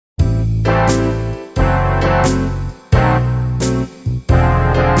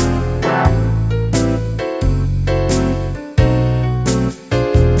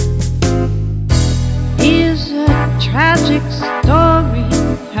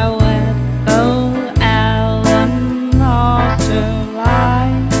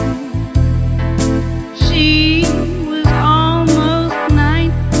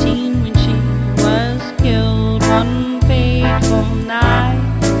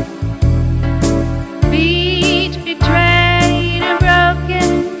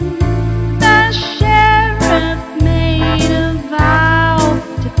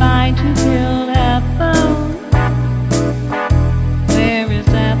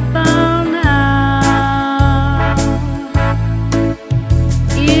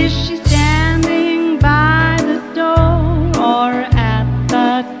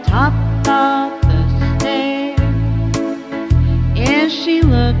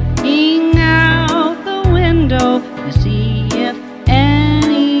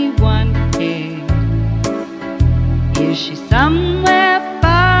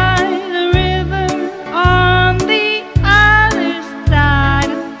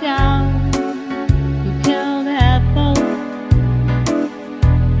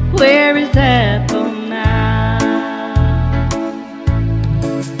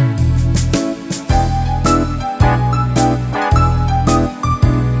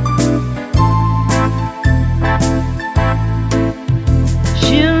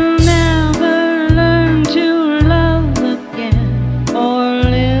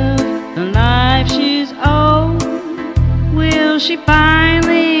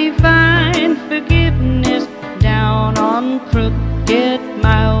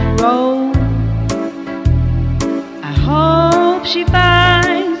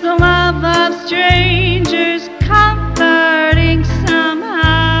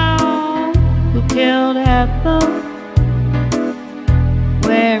Ethel?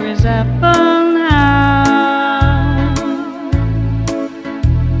 Where is Ethel now?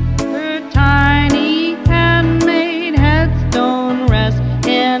 Her tiny handmade headstone rests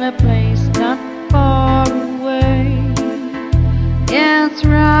in a place not far away. It's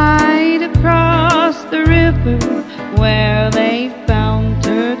right across the river where they found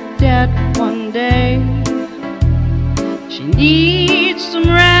her dead one day. She needs some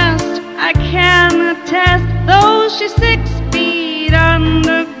rest, I can attest, though she's 6 feet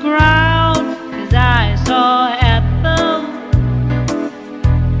underground. 'Cause I saw Ethel,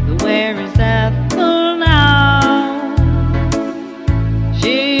 but where is Ethel now?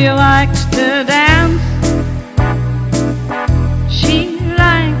 She likes to dance, she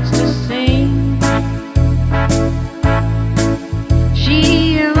likes to sing, she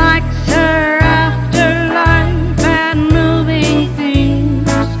likes her afterlife and moving things.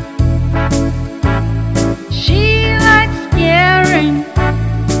 She likes scaring,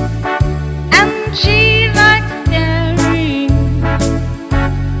 and she likes daring,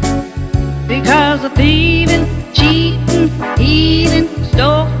 because of thieving, cheating, eating,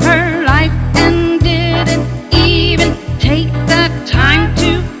 stole her life and didn't even take the time to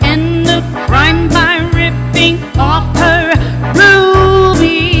end the crime by ripping off her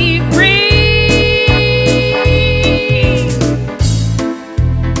ruby ring.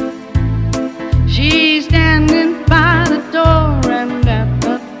 She's standing by the door and at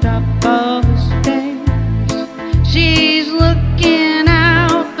the top of the stairs. She's looking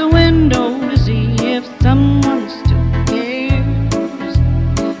out the window to see if someone still cares.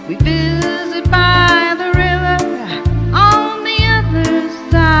 We visit by the river on the other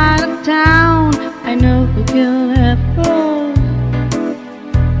side of town. I know who killed